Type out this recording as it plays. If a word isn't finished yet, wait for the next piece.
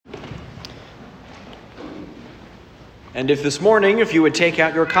And if this morning, if you would take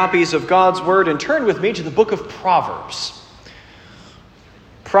out your copies of God's Word and turn with me to the book of Proverbs.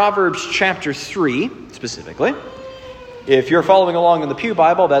 Proverbs chapter 3, specifically. If you're following along in the Pew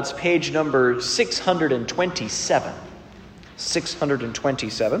Bible, that's page number 627.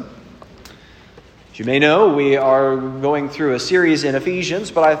 627. As you may know, we are going through a series in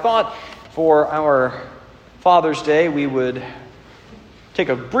Ephesians, but I thought for our Father's Day we would take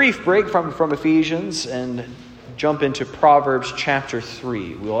a brief break from Ephesians and jump into Proverbs chapter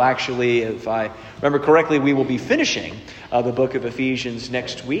 3. We'll actually, if I remember correctly, we will be finishing the book of Ephesians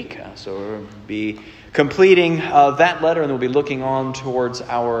next week. So we'll be completing that letter, and we'll be looking on towards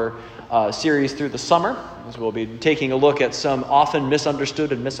our series through the summer. So we'll be taking a look at some often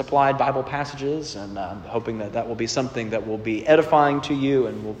misunderstood and misapplied Bible passages, and I'm hoping that will be something that will be edifying to you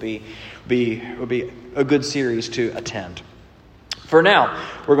and will be a good series to attend. For now,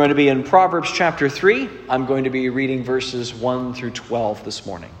 we're going to be in Proverbs chapter 3. I'm going to be reading verses 1 through 12 this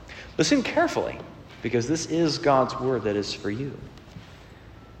morning. Listen carefully, because this is God's word that is for you.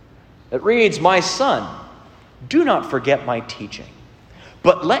 It reads, "My son, do not forget my teaching,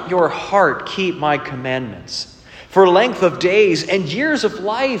 but let your heart keep my commandments. For length of days and years of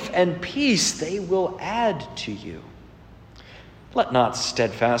life and peace they will add to you. Let not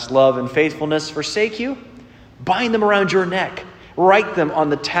steadfast love and faithfulness forsake you. Bind them around your neck. Write them on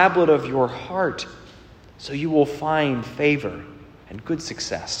the tablet of your heart, so you will find favor and good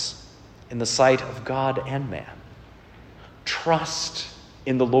success in the sight of God and man. Trust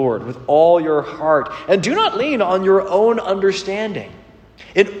in the Lord with all your heart, and do not lean on your own understanding.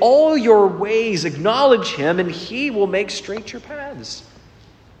 In all your ways acknowledge him, and he will make straight your paths.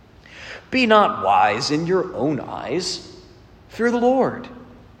 Be not wise in your own eyes. Fear the Lord,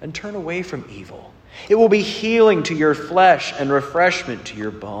 and turn away from evil. It will be healing to your flesh and refreshment to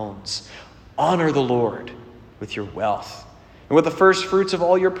your bones. Honor the Lord with your wealth and with the first fruits of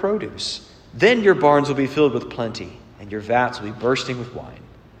all your produce. Then your barns will be filled with plenty, and your vats will be bursting with wine.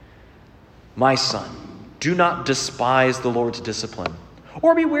 My son, do not despise the Lord's discipline,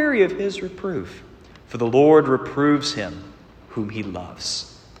 or be weary of his reproof. For the Lord reproves him whom he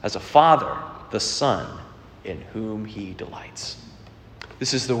loves, as a father the son in whom he delights."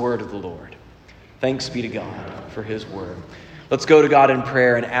 This is the word of the Lord. Thanks be to God for his word. Let's go to God in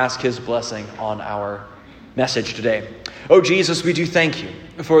prayer and ask his blessing on our message today. Oh, Jesus, we do thank you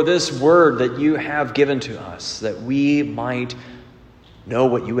for this word that you have given to us, that we might know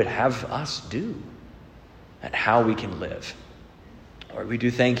what you would have us do and how we can live. Lord, we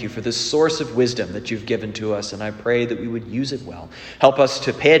do thank you for this source of wisdom that you've given to us, and I pray that we would use it well. Help us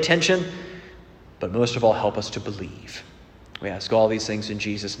to pay attention, but most of all, help us to believe. We ask all these things in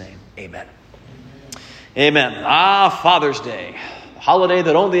Jesus' name. Amen. Amen. Father's Day, a holiday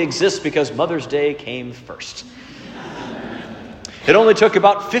that only exists because Mother's Day came first. It only took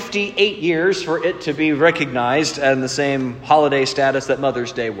about 58 years for it to be recognized in the same holiday status that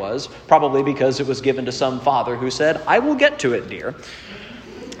Mother's Day was, probably because it was given to some father who said, "I will get to it, dear."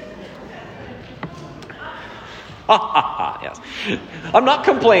 Yes. I'm not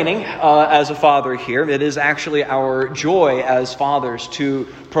complaining as a father here. It is actually our joy as fathers to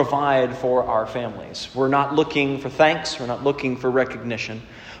provide for our families. We're not looking for thanks. We're not looking for recognition.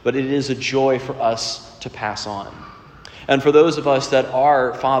 But it is a joy for us to pass on. And for those of us that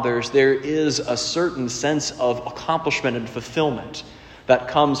are fathers, there is a certain sense of accomplishment and fulfillment that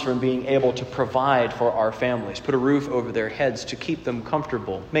comes from being able to provide for our families, put a roof over their heads to keep them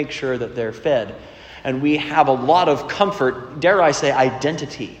comfortable, make sure that they're fed. And we have a lot of comfort, dare I say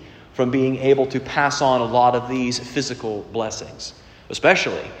identity, from being able to pass on a lot of these physical blessings,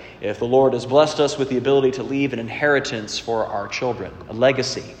 especially if the Lord has blessed us with the ability to leave an inheritance for our children, a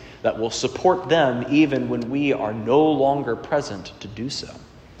legacy that will support them even when we are no longer present to do so.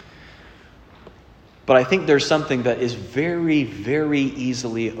 But I think there's something that is very, very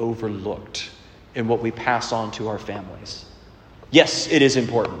easily overlooked in what we pass on to our families. Yes, it is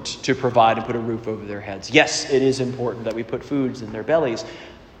important to provide and put a roof over their heads. Yes, it is important that we put foods in their bellies.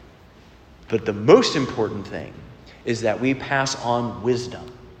 But the most important thing is that we pass on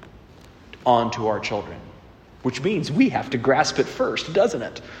wisdom on to our children, which means we have to grasp it first, doesn't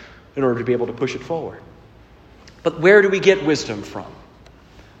it, in order to be able to push it forward. But where do we get wisdom from?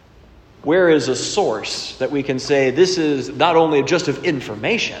 Where is a source that we can say this is not only just of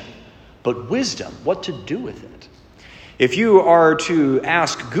information, but wisdom, what to do with it? If you are to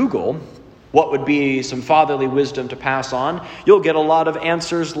ask Google what would be some fatherly wisdom to pass on, you'll get a lot of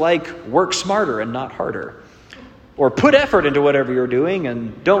answers like work smarter and not harder. Or put effort into whatever you're doing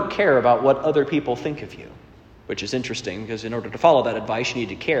and don't care about what other people think of you. Which is interesting because in order to follow that advice, you need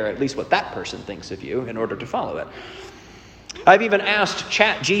to care at least what that person thinks of you in order to follow it. I've even asked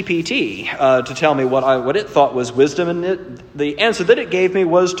ChatGPT to tell me what it thought was wisdom, and the answer that it gave me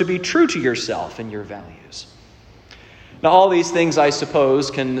was to be true to yourself and your values. Now, all these things, I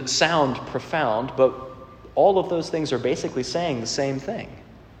suppose, can sound profound, but all of those things are basically saying the same thing.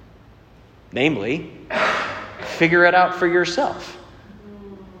 Namely, figure it out for yourself.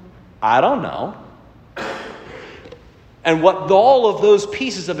 I don't know. And what all of those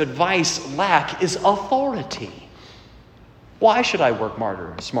pieces of advice lack is authority. Why should I work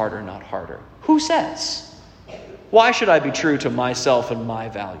smarter, not harder? Who says? Why should I be true to myself and my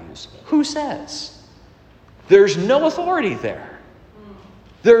values? Who says? There's no authority there.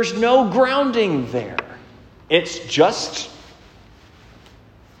 There's no grounding there. It's just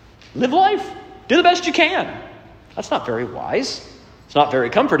live life. Do the best you can. That's not very wise. It's not very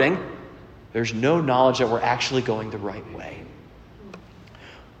comforting. There's no knowledge that we're actually going the right way.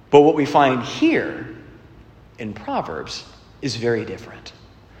 But what we find here in Proverbs is very different.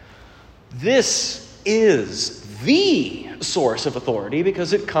 This is the source of authority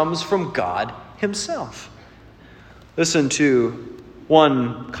because it comes from God himself. Listen to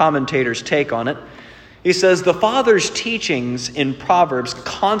one commentator's take on it. He says, the Father's teachings in Proverbs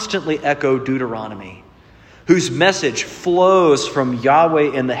constantly echo Deuteronomy, whose message flows from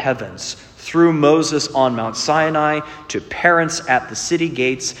Yahweh in the heavens through Moses on Mount Sinai to parents at the city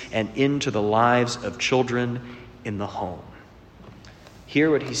gates and into the lives of children in the home. Hear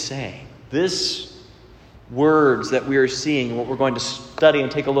what he's saying. This words that we are seeing, what we're going to study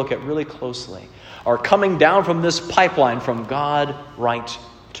and take a look at really closely, are coming down from this pipeline from God right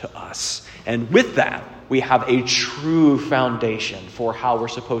to us. And with that, we have a true foundation for how we're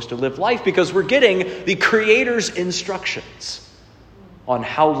supposed to live life because we're getting the Creator's instructions on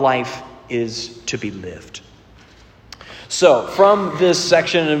how life is to be lived. So, from this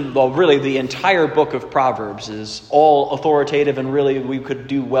section, well, really the entire book of Proverbs is all authoritative, and really we could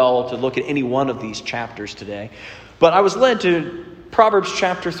do well to look at any one of these chapters today. But I was led to Proverbs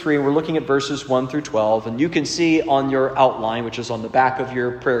chapter 3, and we're looking at verses 1 through 12, and you can see on your outline, which is on the back of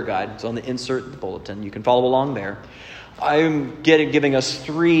your prayer guide, it's on the insert in the bulletin, you can follow along there. I'm giving us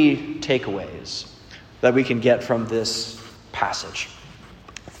 3 takeaways that we can get from this passage.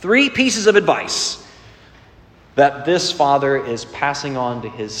 3 pieces of advice that this father is passing on to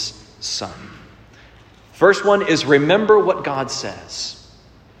his son. First one is remember what God says.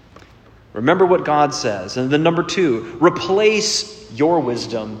 Remember what God says. And then number 2, replace your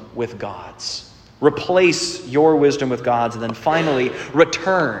wisdom with God's. Replace your wisdom with God's. And then finally,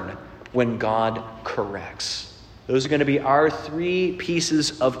 return when God corrects. Those are going to be our 3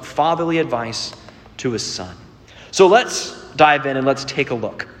 pieces of fatherly advice to his son. So let's dive in and let's take a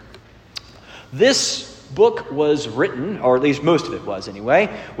look. This book was written, or at least most of it was anyway,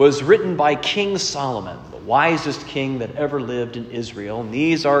 was written by King Solomon, the wisest king that ever lived in Israel. And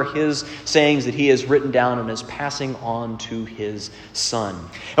these are his sayings that he has written down and is passing on to his son.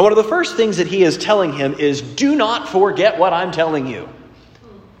 And one of the first things that he is telling him is, do not forget what I'm telling you.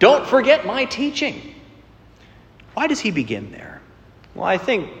 Don't forget my teaching. Why does he begin there? Well, I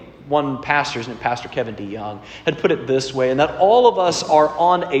think one pastor, isn't it, Pastor Kevin DeYoung, had put it this way, and that all of us are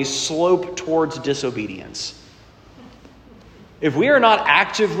on a slope towards disobedience. If we are not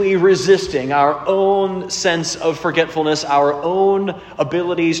actively resisting our own sense of forgetfulness, our own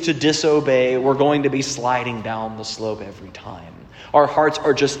abilities to disobey, we're going to be sliding down the slope every time. Our hearts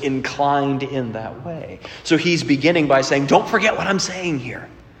are just inclined in that way. So he's beginning by saying, don't forget what I'm saying here.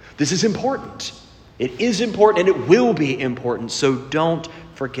 This is important. It is important and it will be important. So don't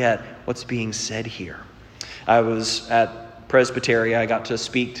forget what's being said here. I was at Presbytery. I got to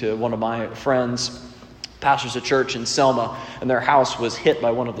speak to one of my friends, pastors at church in Selma, and their house was hit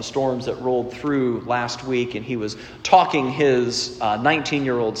by one of the storms that rolled through last week, and he was talking his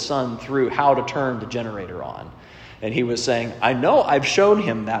 19-year-old son through how to turn the generator on. And he was saying, I know I've shown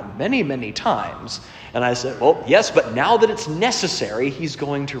him that many, many times. And I said, well, yes, but now that it's necessary, he's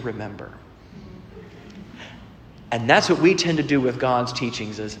going to remember. And that's what we tend to do with God's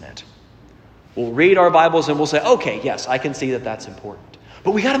teachings, isn't it? We'll read our Bibles and we'll say, okay, yes, I can see that that's important.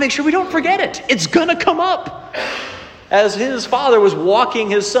 But we got to make sure we don't forget it. It's going to come up. As his father was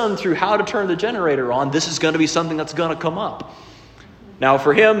walking his son through how to turn the generator on, this is going to be something that's going to come up. Now,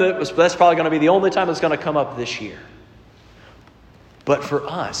 for him, that's probably going to be the only time it's going to come up this year. But for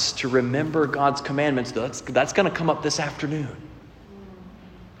us to remember God's commandments, that's going to come up this afternoon.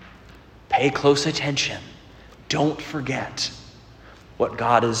 Pay close attention. Don't forget what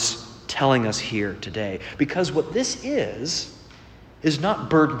God is telling us here today. Because what this is not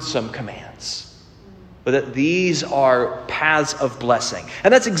burdensome commands, but that these are paths of blessing.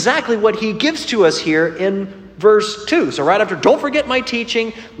 And that's exactly what he gives to us here in verse 2. So right after, don't forget my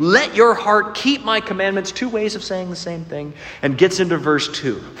teaching, let your heart keep my commandments. 2 ways of saying the same thing. And gets into verse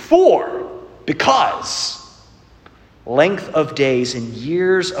 2. Because length of days and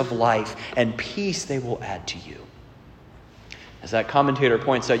years of life and peace they will add to you. As that commentator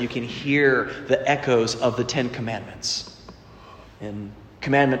points out, you can hear the echoes of the 10 Commandments. In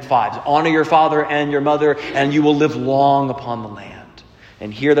Commandment 5, honor your father and your mother, and you will live long upon the land.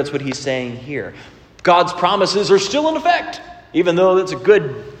 And here, that's what he's saying here. God's promises are still in effect, even though it's a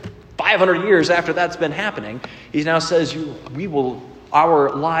good 500 years after that's been happening. He now says,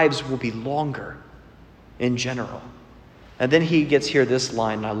 our lives will be longer in general. And then he gets here this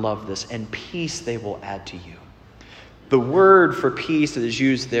line, and I love this, and peace they will add to you. The word for peace that is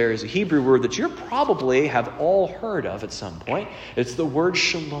used there is a Hebrew word that you probably have all heard of at some point. It's the word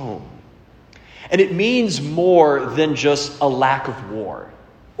shalom. And it means more than just a lack of war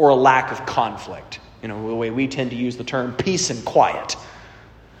or a lack of conflict. The way we tend to use the term peace and quiet.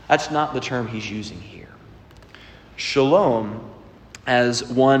 That's not the term he's using here. Shalom, as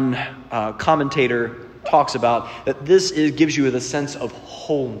one commentator talks about, that this gives you the sense of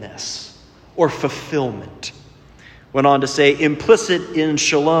wholeness or fulfillment. Went on to say, implicit in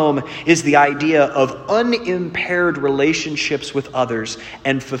shalom is the idea of unimpaired relationships with others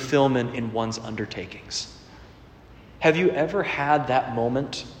and fulfillment in one's undertakings. Have you ever had that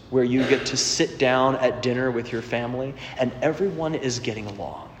moment where you get to sit down at dinner with your family and everyone is getting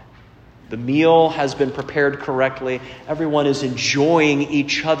along? The meal has been prepared correctly. Everyone is enjoying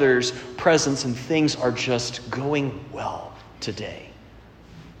each other's presence and things are just going well today.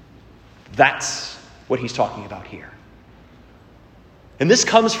 That's what he's talking about here. And this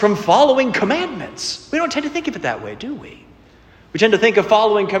comes from following commandments. We don't tend to think of it that way, do we? We tend to think of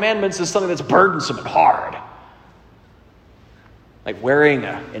following commandments as something that's burdensome and hard. Like wearing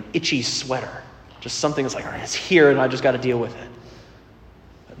an itchy sweater. Just something that's like, all right, it's here and I just got to deal with it.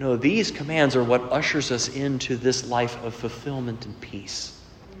 But no, these commands are what ushers us into this life of fulfillment and peace.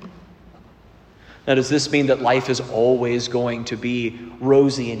 Now, does this mean that life is always going to be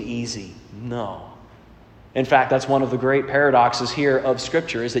rosy and easy? No. In fact, that's one of the great paradoxes here of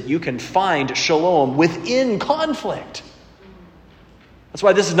Scripture, is that you can find shalom within conflict. That's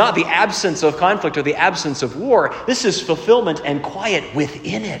why this is not the absence of conflict or the absence of war. This is fulfillment and quiet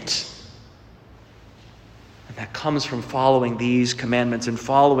within it. And that comes from following these commandments and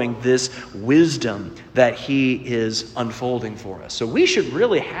following this wisdom that he is unfolding for us. So we should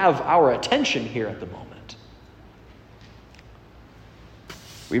really have our attention here at the moment.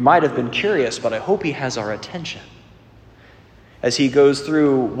 We might have been curious, but I hope he has our attention as he goes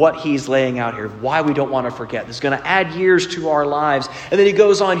through what he's laying out here, why we don't want to forget. This is going to add years to our lives. And then he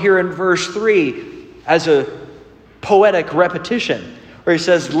goes on here in verse 3 as a poetic repetition, where he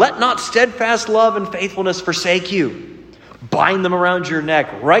says, let not steadfast love and faithfulness forsake you. Bind them around your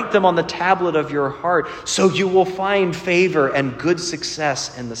neck. Write them on the tablet of your heart, so you will find favor and good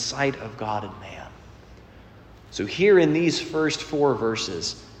success in the sight of God and man. So here in these first 4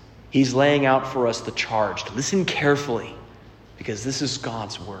 verses, he's laying out for us the charge to listen carefully, because this is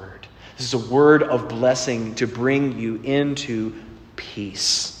God's word. This is a word of blessing to bring you into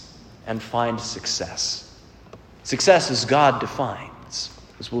peace and find success. Success as God defines,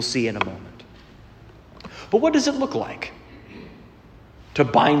 as we'll see in a moment. But what does it look like to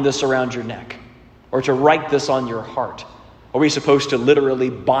bind this around your neck or to write this on your heart? Are we supposed to literally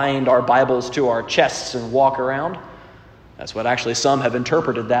bind our Bibles to our chests and walk around? That's what actually some have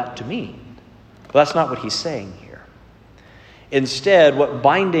interpreted that to mean. But that's not what he's saying here. Instead, what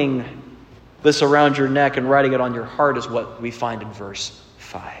binding this around your neck and writing it on your heart is what we find in verse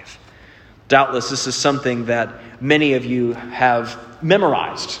 5. Doubtless, this is something that many of you have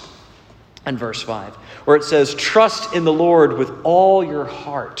memorized in verse 5, where it says, trust in the Lord with all your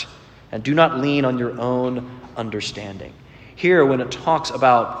heart and do not lean on your own understanding. Here, when it talks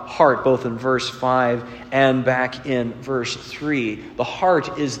about heart, both in verse 5 and back in verse 3, the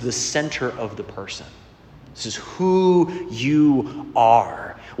heart is the center of the person. This is who you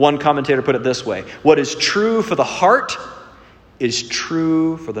are. One commentator put it this way: what is true for the heart is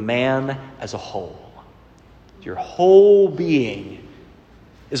true for the man as a whole. Your whole being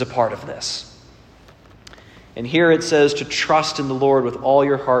is a part of this. And here it says to trust in the Lord with all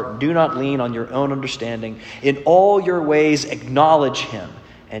your heart and do not lean on your own understanding. In all your ways acknowledge him,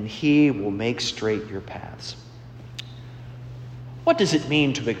 and he will make straight your paths. What does it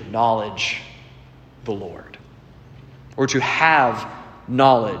mean to acknowledge the Lord, or to have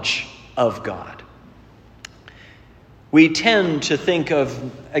knowledge of God? We tend to think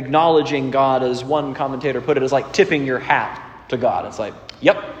of acknowledging God, as one commentator put it, as like tipping your hat to God. It's like,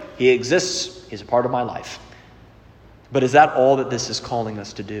 yep, he exists, he's a part of my life. But is that all that this is calling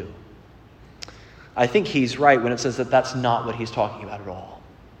us to do? I think he's right when it says that that's not what he's talking about at all.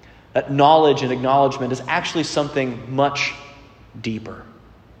 That knowledge and acknowledgement is actually something much deeper.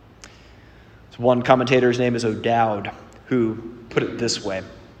 So one commentator's name is O'Dowd, who put it this way.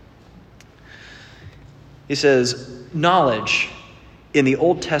 He says, knowledge in the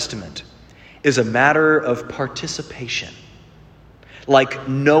Old Testament is a matter of participation, like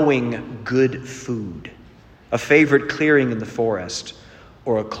knowing good food, a favorite clearing in the forest,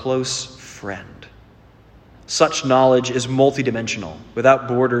 or a close friend. Such knowledge is multidimensional, without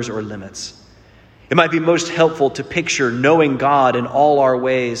borders or limits. It might be most helpful to picture knowing God in all our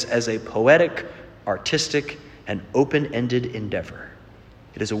ways as a poetic, artistic, and open-ended endeavor.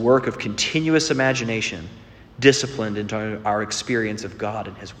 It is a work of continuous imagination, disciplined into our experience of God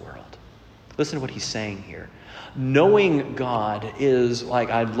and his world. Listen to what he's saying here. Knowing God is like,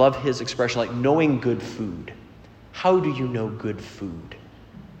 I love his expression, like knowing good food. How do you know good food?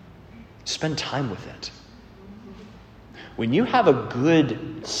 Spend time with it. When you have a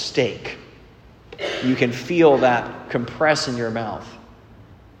good steak, you can feel that compress in your mouth.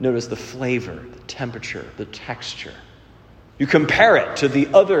 Notice the flavor, the temperature, the texture. You compare it to the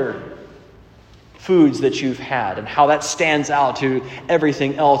other foods that you've had and how that stands out to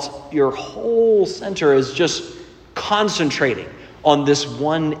everything else. Your whole center is just concentrating on this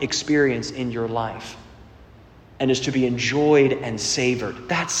one experience in your life and is to be enjoyed and savored.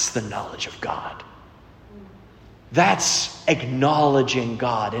 That's the knowledge of God. That's acknowledging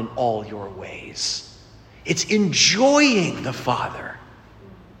God in all your ways. It's enjoying the Father.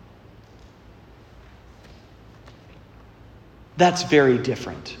 That's very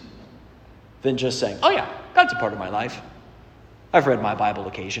different than just saying, oh yeah, God's a part of my life. I've read my Bible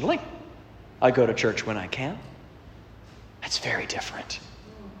occasionally. I go to church when I can. That's very different.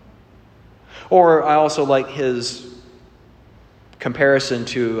 Or I also like his comparison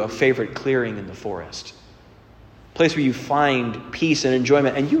to a favorite clearing in the forest. Place where you find peace and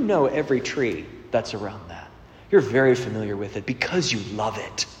enjoyment, and you know every tree that's around that. You're very familiar with it because you love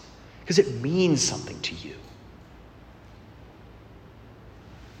it, because it means something to you.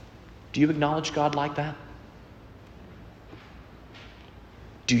 Do you acknowledge God like that?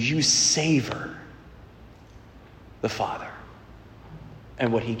 Do you savor the Father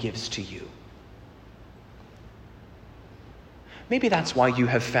and what he gives to you? Maybe that's why you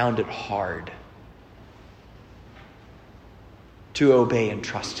have found it hard to obey and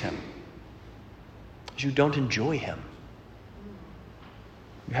trust him. Because you don't enjoy him.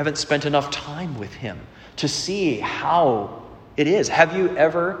 You haven't spent enough time with him to see how it is. Have you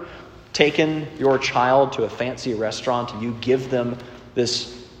ever taken your child to a fancy restaurant and you give them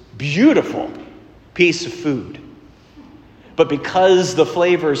this beautiful piece of food, but because the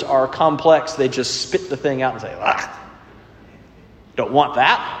flavors are complex, they just spit the thing out and say, don't want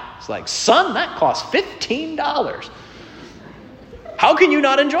that? It's like, son, that costs $15. How can you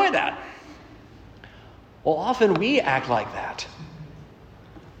not enjoy that? Well, often we act like that.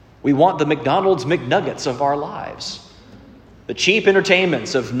 We want the McDonald's McNuggets of our lives, the cheap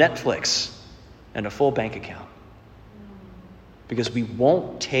entertainments of Netflix, and a full bank account. Because we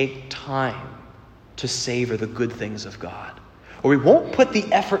won't take time to savor the good things of God. Or we won't put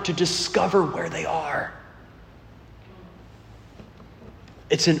the effort to discover where they are.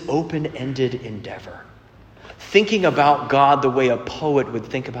 It's an open-ended endeavor. Thinking about God the way a poet would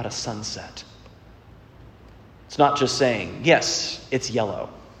think about a sunset. It's not just saying, yes, it's yellow.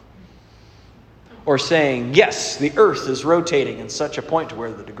 Or saying, yes, the earth is rotating in such a point to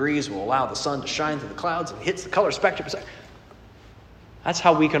where the degrees will allow the sun to shine through the clouds and it hits the color spectrum. That's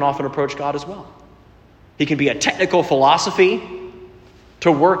how we can often approach God as well. He can be a technical philosophy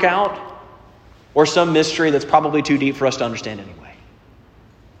to work out, or some mystery that's probably too deep for us to understand anyway.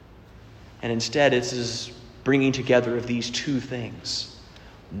 And instead, it's this bringing together of these two things.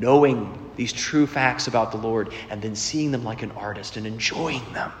 Knowing these true facts about the Lord and then seeing them like an artist and enjoying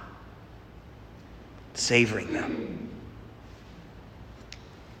them. Savoring them.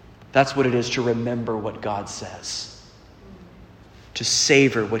 That's what it is to remember what God says. To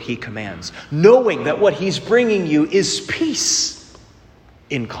savor what he commands. Knowing that what he's bringing you is peace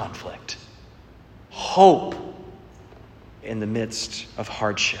in conflict. Hope in the midst of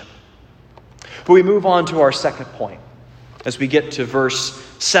hardship. But we move on to our second point as we get to verse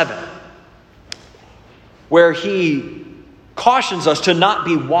 7, where he cautions us to not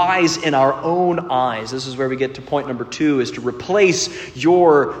be wise in our own eyes. This is where we get to point number 2, is to replace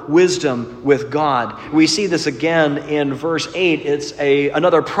your wisdom with God. We see this again in verse 8. It's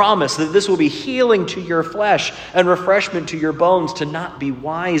another promise that this will be healing to your flesh and refreshment to your bones, to not be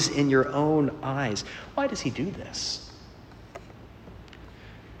wise in your own eyes. Why does he do this?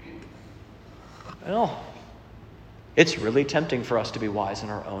 Well, it's really tempting for us to be wise in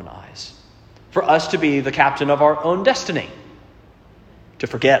our own eyes, for us to be the captain of our own destiny, to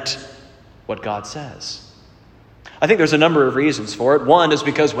forget what God says. I think there's a number of reasons for it. One is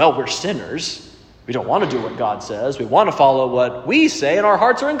because, well, we're sinners. We don't want to do what God says. We want to follow what we say, and our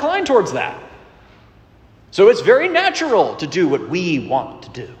hearts are inclined towards that. So it's very natural to do what we want to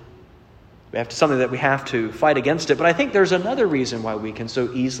do. We have something that we have to fight against it. But I think there's another reason why we can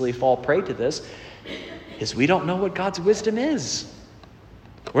so easily fall prey to this, is we don't know what God's wisdom is.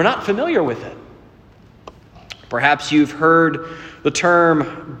 We're not familiar with it. Perhaps you've heard the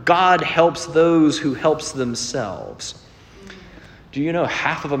term, God helps those who helps themselves. Do you know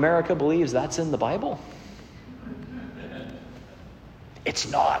half of America believes that's in the Bible? It's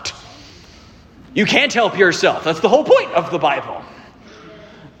not. You can't help yourself. That's the whole point of the Bible.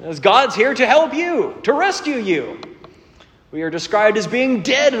 As God's here to help you, to rescue you. We are described as being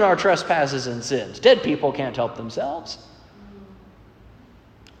dead in our trespasses and sins. Dead people can't help themselves.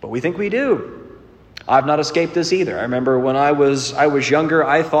 But we think we do. I've not escaped this either. I remember when I was younger,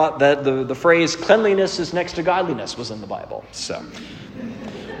 I thought that the phrase cleanliness is next to godliness was in the Bible. So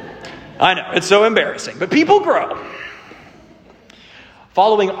I know, it's so embarrassing. But people grow.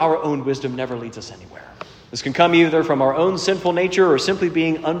 Following our own wisdom never leads us anywhere. This can come either from our own sinful nature or simply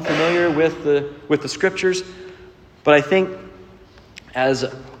being unfamiliar with the Scriptures. But I think, as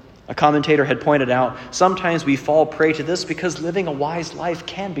a commentator had pointed out, sometimes we fall prey to this because living a wise life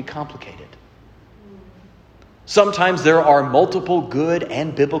can be complicated. Sometimes there are multiple good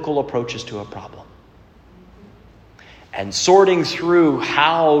and biblical approaches to a problem. And sorting through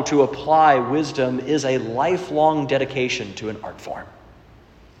how to apply wisdom is a lifelong dedication to an art form.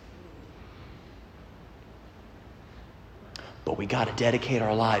 But we got to dedicate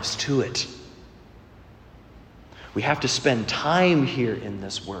our lives to it. We have to spend time here in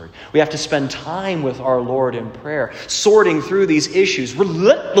this word. We have to spend time with our Lord in prayer, sorting through these issues,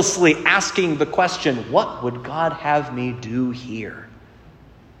 relentlessly asking the question, what would God have me do here?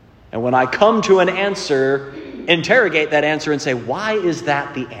 And when I come to an answer, interrogate that answer and say, why is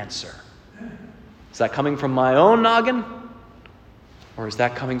that the answer? Is that coming from my own noggin? Or is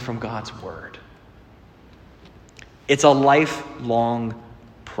that coming from God's word? It's a lifelong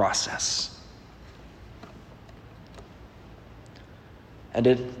process. And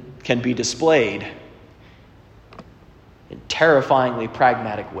it can be displayed in terrifyingly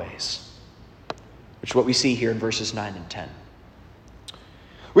pragmatic ways, which is what we see here in verses 9 and 10.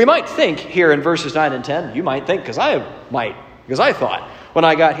 We might think here in verses 9 and 10, you might think, because I thought when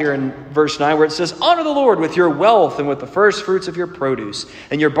I got here in verse 9 where it says, honor the Lord with your wealth and with the first fruits of your produce,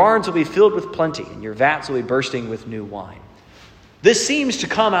 and your barns will be filled with plenty, and your vats will be bursting with new wine. This seems to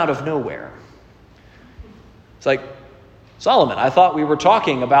come out of nowhere. It's like, Solomon, I thought we were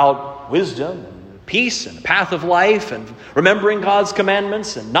talking about wisdom and peace and the path of life and remembering God's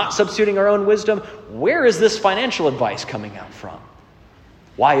commandments and not substituting our own wisdom. Where is this financial advice coming out from?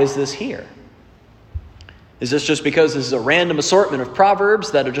 Why is this here? Is this just because this is a random assortment of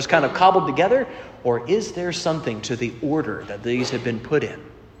proverbs that are just kind of cobbled together? Or is there something to the order that these have been put in?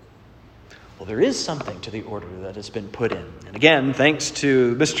 Well, there is something to the order that has been put in. And again, thanks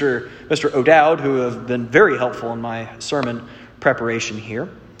to Mr. O'Dowd, who have been very helpful in my sermon preparation here.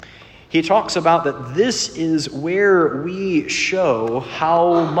 He talks about that this is where we show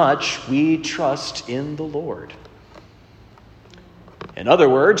how much we trust in the Lord. In other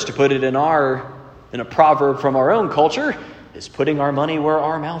words, to put it in a proverb from our own culture, is putting our money where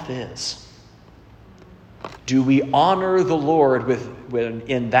our mouth is. Do we honor the Lord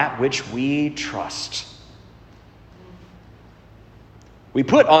in that which we trust? We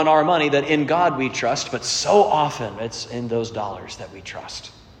put on our money that in God we trust, but so often it's in those dollars that we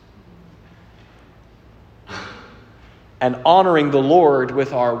trust. And honoring the Lord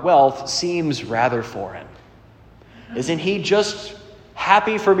with our wealth seems rather foreign. Isn't he just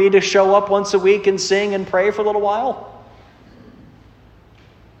happy for me to show up once a week and sing and pray for a little while?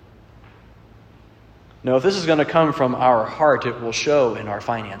 No, if this is going to come from our heart, it will show in our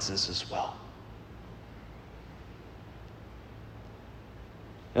finances as well.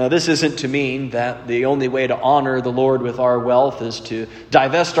 Now, this isn't to mean that the only way to honor the Lord with our wealth is to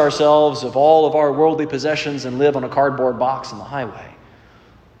divest ourselves of all of our worldly possessions and live on a cardboard box on the highway.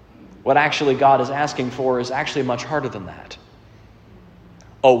 What actually God is asking for is actually much harder than that.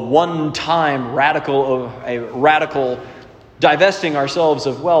 A one-time radical divesting ourselves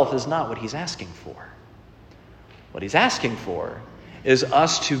of wealth is not what he's asking for. What he's asking for is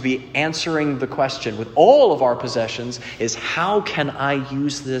us to be answering the question with all of our possessions is, how can I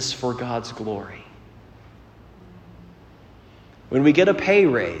use this for God's glory? When we get a pay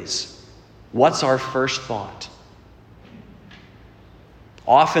raise, What's our first thought?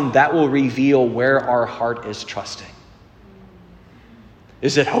 Often that will reveal where our heart is trusting.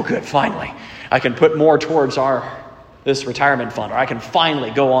 Is it, oh good, finally, I can put more towards this retirement fund, or I can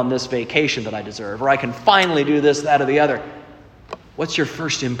finally go on this vacation that I deserve, or I can finally do this, that, or the other. What's your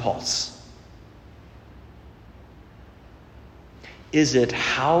first impulse? Is it,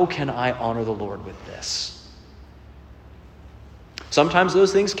 how can I honor the Lord with this? Sometimes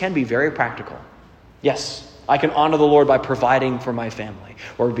those things can be very practical. Yes, I can honor the Lord by providing for my family,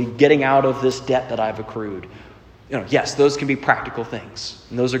 or be getting out of this debt that I've accrued. Yes, those can be practical things,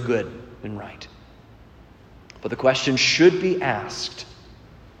 and those are good and right. But the question should be asked,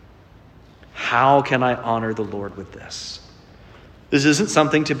 how can I honor the Lord with this? This isn't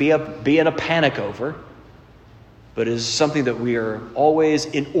something to be in a panic over, but is something that we are always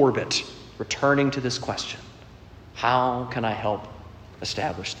in orbit, returning to this question. How can I help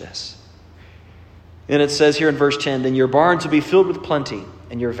establish this? And it says here in verse 10, then your barns will be filled with plenty,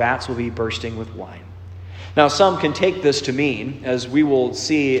 and your vats will be bursting with wine. Now, some can take this to mean, as we will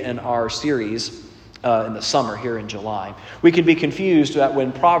see in our series in the summer here in July, we can be confused that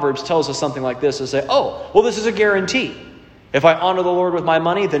when Proverbs tells us something like this, and say, oh, well, this is a guarantee. If I honor the Lord with my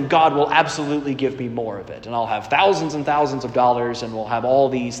money, then God will absolutely give me more of it. And I'll have thousands and thousands of dollars, and we'll have all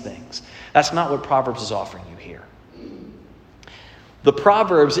these things. That's not what Proverbs is offering you here. The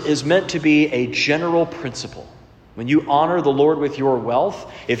Proverbs is meant to be a general principle. When you honor the Lord with your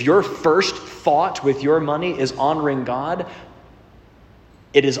wealth, if your first thought with your money is honoring God,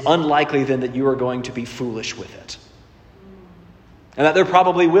 it is unlikely then that you are going to be foolish with it. And that there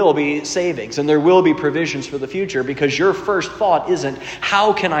probably will be savings and there will be provisions for the future, because your first thought isn't,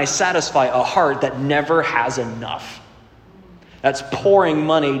 how can I satisfy a heart that never has enough? That's pouring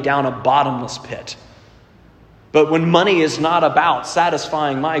money down a bottomless pit. But when money is not about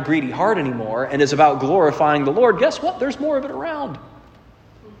satisfying my greedy heart anymore and is about glorifying the Lord, guess what? There's more of it around.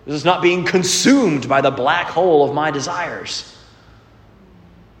 This is not being consumed by the black hole of my desires.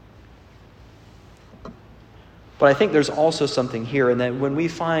 But I think there's also something here, in that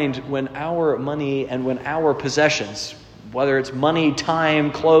when our money and when our possessions, whether it's money,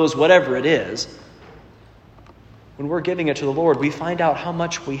 time, clothes, whatever it is, when we're giving it to the Lord, we find out how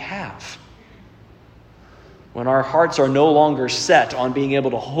much we have. When our hearts are no longer set on being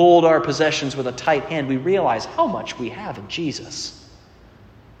able to hold our possessions with a tight hand, we realize how much we have in Jesus.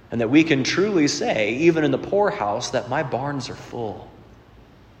 And that we can truly say, even in the poorhouse, that my barns are full.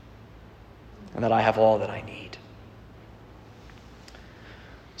 And that I have all that I need.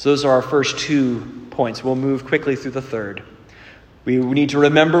 So those are our first 2 points. We'll move quickly through the third. We need to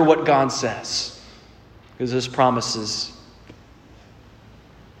remember what God says, because this promises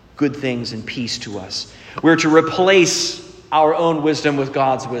good things and peace to us. We're to replace our own wisdom with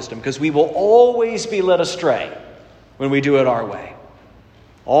God's wisdom, because we will always be led astray when we do it our way.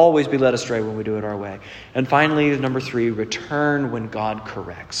 Always be led astray when we do it our way. And finally, number 3, return when God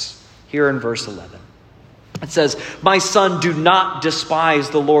corrects. Here in verse 11. It says, my son, do not despise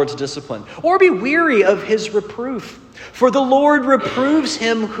the Lord's discipline, or be weary of his reproof. For the Lord reproves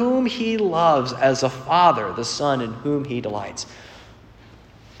him whom he loves, as a father the son in whom he delights.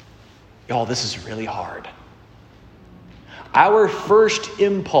 Y'all, this is really hard. Our first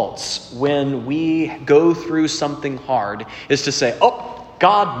impulse when we go through something hard is to say, oh,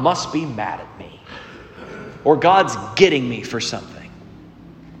 God must be mad at me. Or God's getting me for something.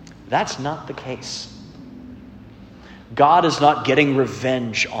 That's not the case. God is not getting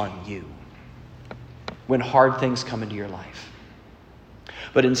revenge on you when hard things come into your life.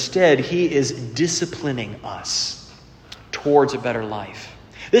 But instead, he is disciplining us towards a better life.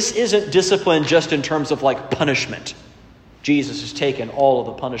 This isn't discipline just in terms of like punishment. Jesus has taken all of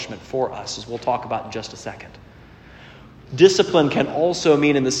the punishment for us, as we'll talk about in just a second. Discipline can also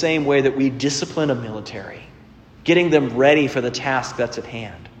mean in the same way that we discipline a military, getting them ready for the task that's at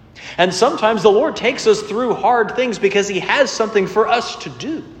hand. And sometimes the Lord takes us through hard things because he has something for us to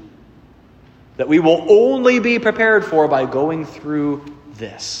do that we will only be prepared for by going through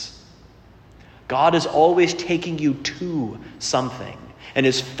this. God is always taking you to something and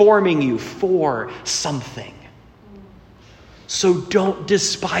is forming you for something. So don't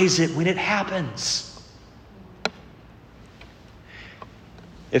despise it when it happens.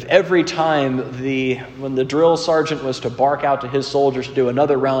 If every time when the drill sergeant was to bark out to his soldiers to do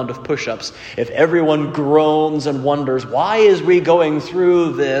another round of push-ups, if everyone groans and wonders, why is we going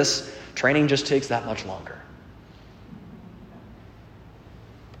through this? Training just takes that much longer.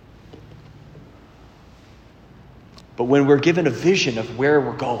 But when we're given a vision of where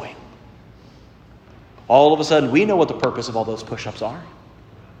we're going, all of a sudden we know what the purpose of all those push-ups are.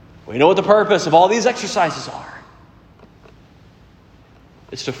 We know what the purpose of all these exercises are.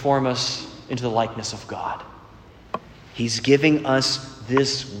 It's to form us into the likeness of God. He's giving us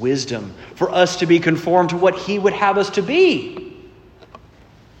this wisdom for us to be conformed to what He would have us to be.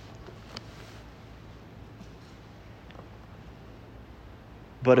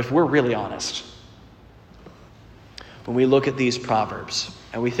 But if we're really honest, when we look at these Proverbs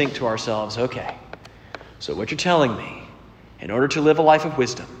and we think to ourselves, okay, so what you're telling me, in order to live a life of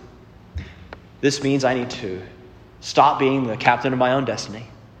wisdom, this means I need to stop being the captain of my own destiny.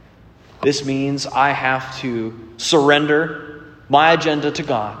 This means I have to surrender my agenda to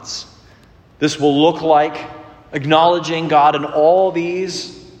God's. This will look like acknowledging God in all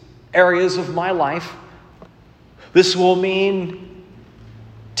these areas of my life. This will mean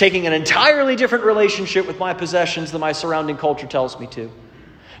taking an entirely different relationship with my possessions than my surrounding culture tells me to.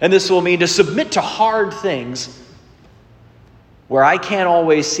 And this will mean to submit to hard things where I can't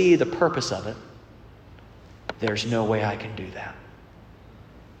always see the purpose of it. There's no way I can do that.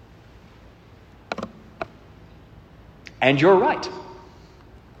 And you're right.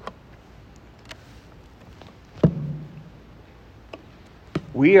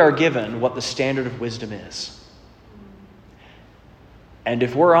 We are given what the standard of wisdom is. And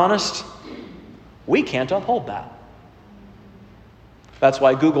if we're honest, we can't uphold that. That's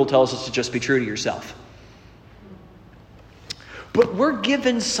why Google tells us to just be true to yourself. But we're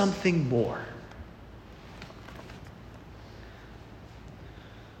given something more.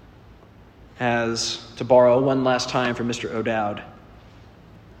 As, to borrow one last time from Mr. O'Dowd,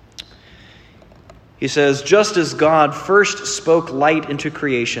 he says, just as God first spoke light into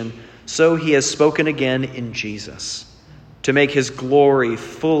creation, so He has spoken again in Jesus, to make His glory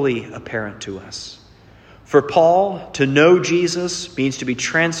fully apparent to us. For Paul, to know Jesus means to be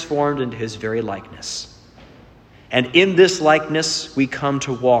transformed into His very likeness. And in this likeness, we come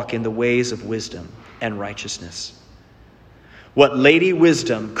to walk in the ways of wisdom and righteousness. What Lady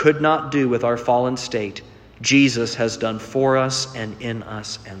Wisdom could not do with our fallen state, Jesus has done for us and in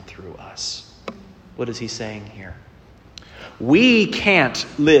us and through us. What is he saying here? We can't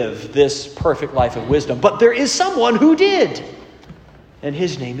live this perfect life of wisdom, but there is someone who did. And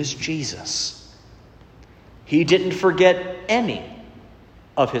His name is Jesus. He didn't forget any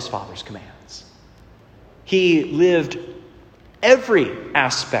of His Father's commands. He lived every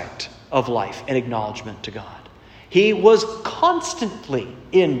aspect of life in acknowledgement to God. He was constantly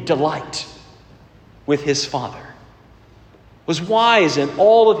in delight with His Father, was wise in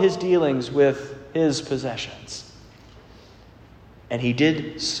all of His dealings with His possessions. And He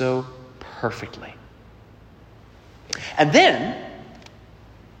did so perfectly. And then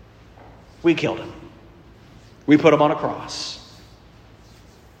we killed Him. We put Him on a cross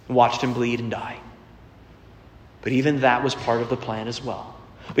and watched Him bleed and die. But even that was part of the plan as well.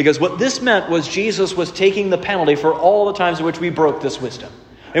 Because what this meant was Jesus was taking the penalty for all the times in which we broke this wisdom,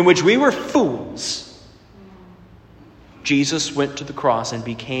 in which we were fools. Jesus went to the cross and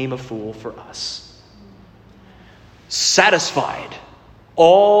became a fool for us. Satisfied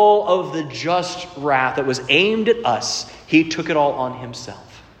all of the just wrath that was aimed at us, He took it all on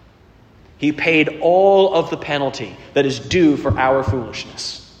Himself. He paid all of the penalty that is due for our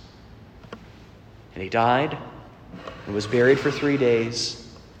foolishness. And He died and was buried for 3 days,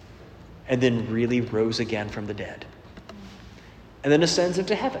 and then really rose again from the dead. And then ascends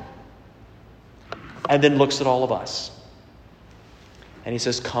into heaven. And then looks at all of us. And He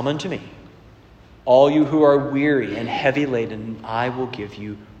says, come unto me, all you who are weary and heavy laden, I will give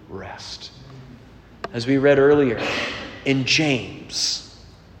you rest. As we read earlier in James,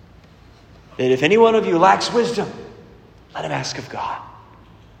 that if any one of you lacks wisdom, let him ask of God.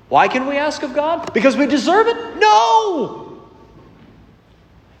 Why can we ask of God? Because we deserve it? No!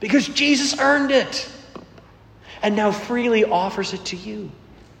 Because Jesus earned it and now freely offers it to you.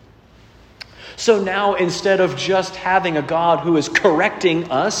 So now, instead of just having a God who is correcting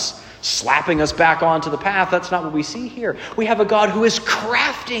us, slapping us back onto the path, that's not what we see here. We have a God who is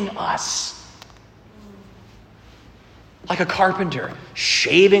crafting us. Like a carpenter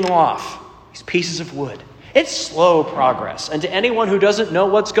shaving off these pieces of wood. It's slow progress. And to anyone who doesn't know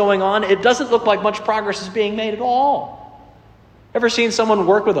what's going on, it doesn't look like much progress is being made at all. Ever seen someone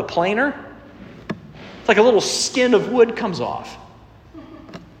work with a planer? It's like a little skin of wood comes off.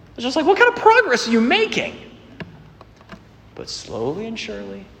 It's just like, what kind of progress are you making? But slowly and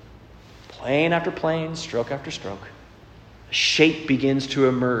surely, plane after plane, stroke after stroke, a shape begins to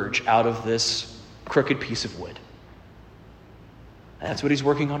emerge out of this crooked piece of wood. And that's what He's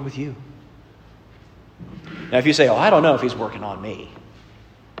working on with you. Now, if you say, I don't know if He's working on me.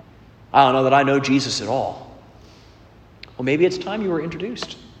 I don't know that I know Jesus at all. Well, maybe it's time you were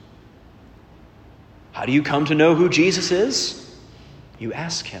introduced. How do you come to know who Jesus is? You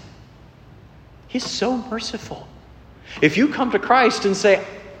ask him. He's so merciful. If you come to Christ and say,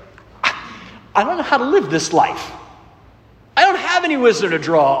 I don't know how to live this life. I don't have any wisdom to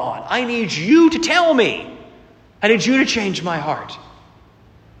draw on. I need you to tell me. I need you to change my heart.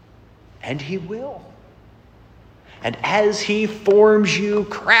 And he will. And as he forms you,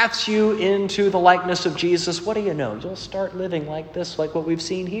 crafts you into the likeness of Jesus, what do you know? You'll start living like this, like what we've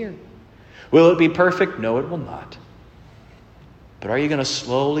seen here. Will it be perfect? No, it will not. But are you going to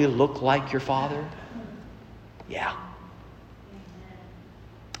slowly look like your Father? Yeah.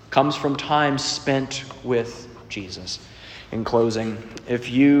 Comes from time spent with Jesus. In closing, if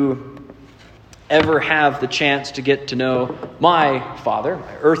you ever have the chance to get to know my father,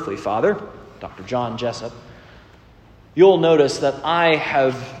 my earthly father, Dr. John Jessup, you'll notice that I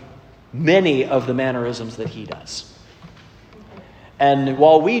have many of the mannerisms that he does. And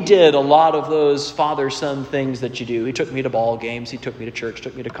while we did a lot of those father-son things that you do, he took me to ball games, he took me to church,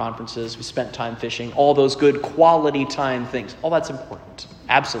 took me to conferences, we spent time fishing, all those good quality time things. All that's important,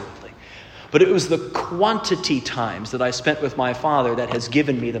 absolutely. But it was the quantity times that I spent with my father that has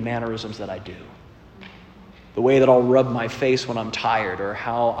given me the mannerisms that I do. The way that I'll rub my face when I'm tired, or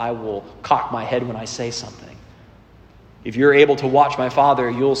how I will cock my head when I say something. If you're able to watch my father,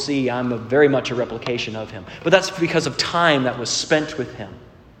 you'll see I'm very much a replication of him. But that's because of time that was spent with him.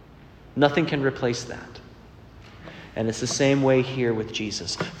 Nothing can replace that. And it's the same way here with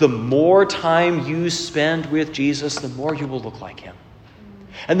Jesus. The more time you spend with Jesus, the more you will look like him.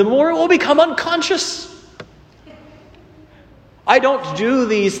 And the more it will become unconscious. I don't do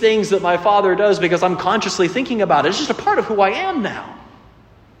these things that my father does because I'm consciously thinking about it. It's just a part of who I am now.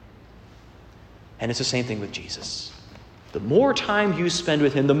 And it's the same thing with Jesus. The more time you spend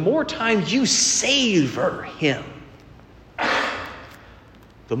with him, the more time you savor him,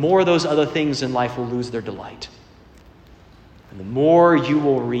 the more those other things in life will lose their delight. And the more you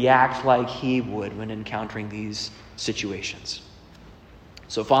will react like he would when encountering these situations.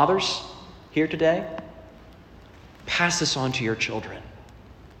 So fathers, here today, pass this on to your children.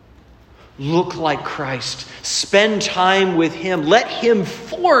 Look like Christ. Spend time with him. Let him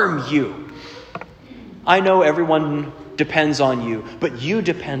form you. I know everyone depends on you, but you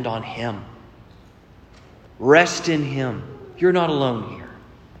depend on him. Rest in him. You're not alone here.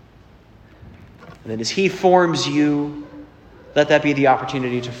 And then as he forms you, let that be the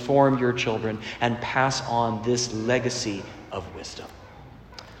opportunity to form your children and pass on this legacy of wisdom.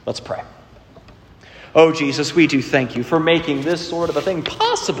 Let's pray. Oh, Jesus, we do thank you for making this sort of a thing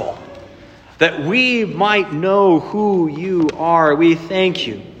possible, that we might know who you are. We thank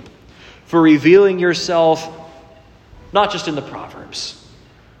you for revealing yourself not just in the Proverbs,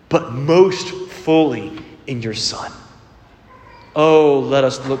 but most fully in your Son. Oh, let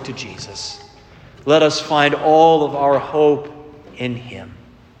us look to Jesus. Let us find all of our hope in him.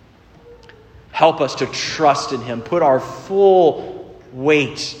 Help us to trust in him. Put our full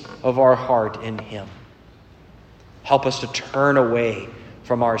weight of our heart in him. Help us to turn away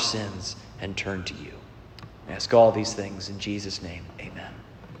from our sins and turn to you. I ask all these things in Jesus' name. Amen.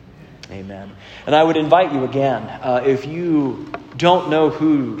 Amen. And I would invite you again, if you don't know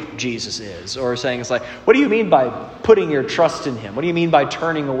who Jesus is, or saying, it's like, what do you mean by putting your trust in him? What do you mean by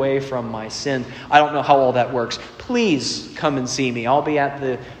turning away from my sin? I don't know how all that works. Please come and see me. I'll be at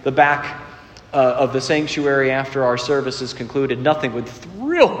the back of the sanctuary after our service is concluded. Nothing would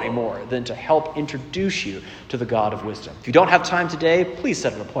thrill me more than to help introduce you to the God of wisdom. If you don't have time today, please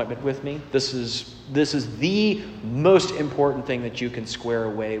set an appointment with me. This is the most important thing that you can square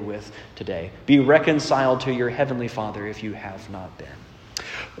away with today. Be reconciled to your heavenly Father if you have not been.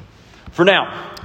 For now,